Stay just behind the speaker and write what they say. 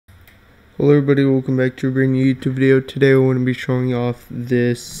Hello everybody, welcome back to a brand new YouTube video. Today I want to be showing off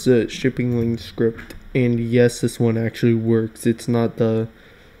this shipping link script, and yes, this one actually works. It's not the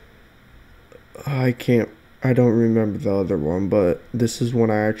I don't remember the other one, but this is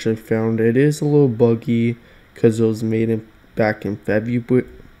one I actually found. It is a little buggy because it was made back in February.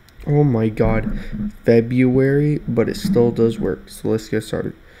 Oh my god, February, but it still does work. So let's get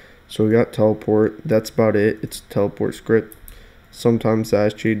started. So we got teleport. That's about it. It's a teleport script. Sometimes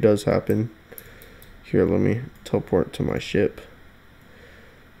that actually does happen. Here, let me teleport to my ship.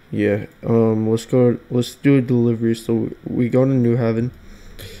 Yeah, let's do a delivery. So we go to New Haven.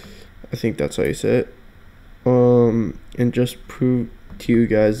 I think that's how you say it. And just prove to you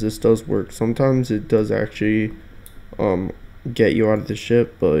guys this does work. Sometimes it does actually get you out of the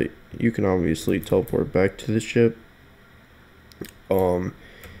ship, but you can obviously teleport back to the ship.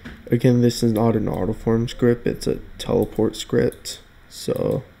 Again, this is not an autoform script, it's a teleport script.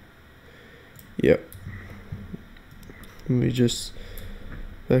 So yeah, let me just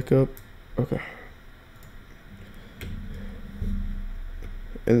back up. Okay,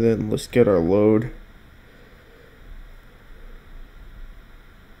 and then let's get our load.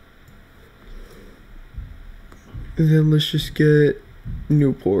 And then let's just get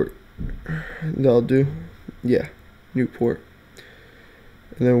Newport. That'll do. Yeah, Newport.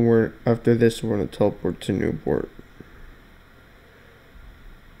 And then after this we're gonna teleport to Newport.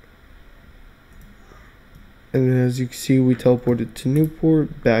 And then as you can see, we teleported to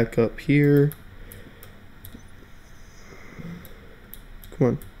Newport, back up here. Come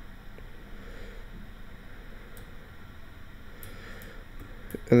on.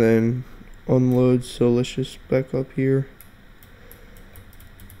 And then unload, so let's just back up here.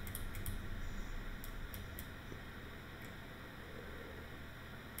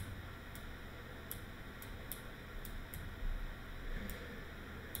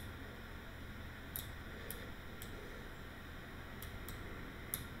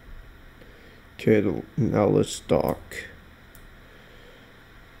 Okay, now let's dock.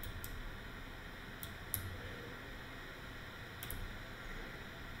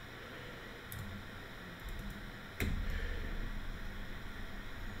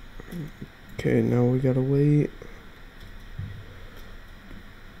 Okay, now we gotta wait.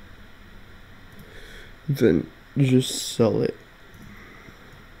 Then you just sell it.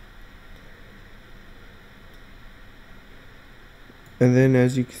 And then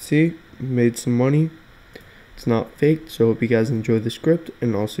as you can see, made some money. It's not fake, so I hope you guys enjoy the script,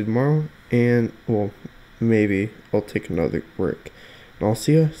 and I'll see you tomorrow. And well, maybe I'll take another break. And I'll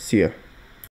see ya.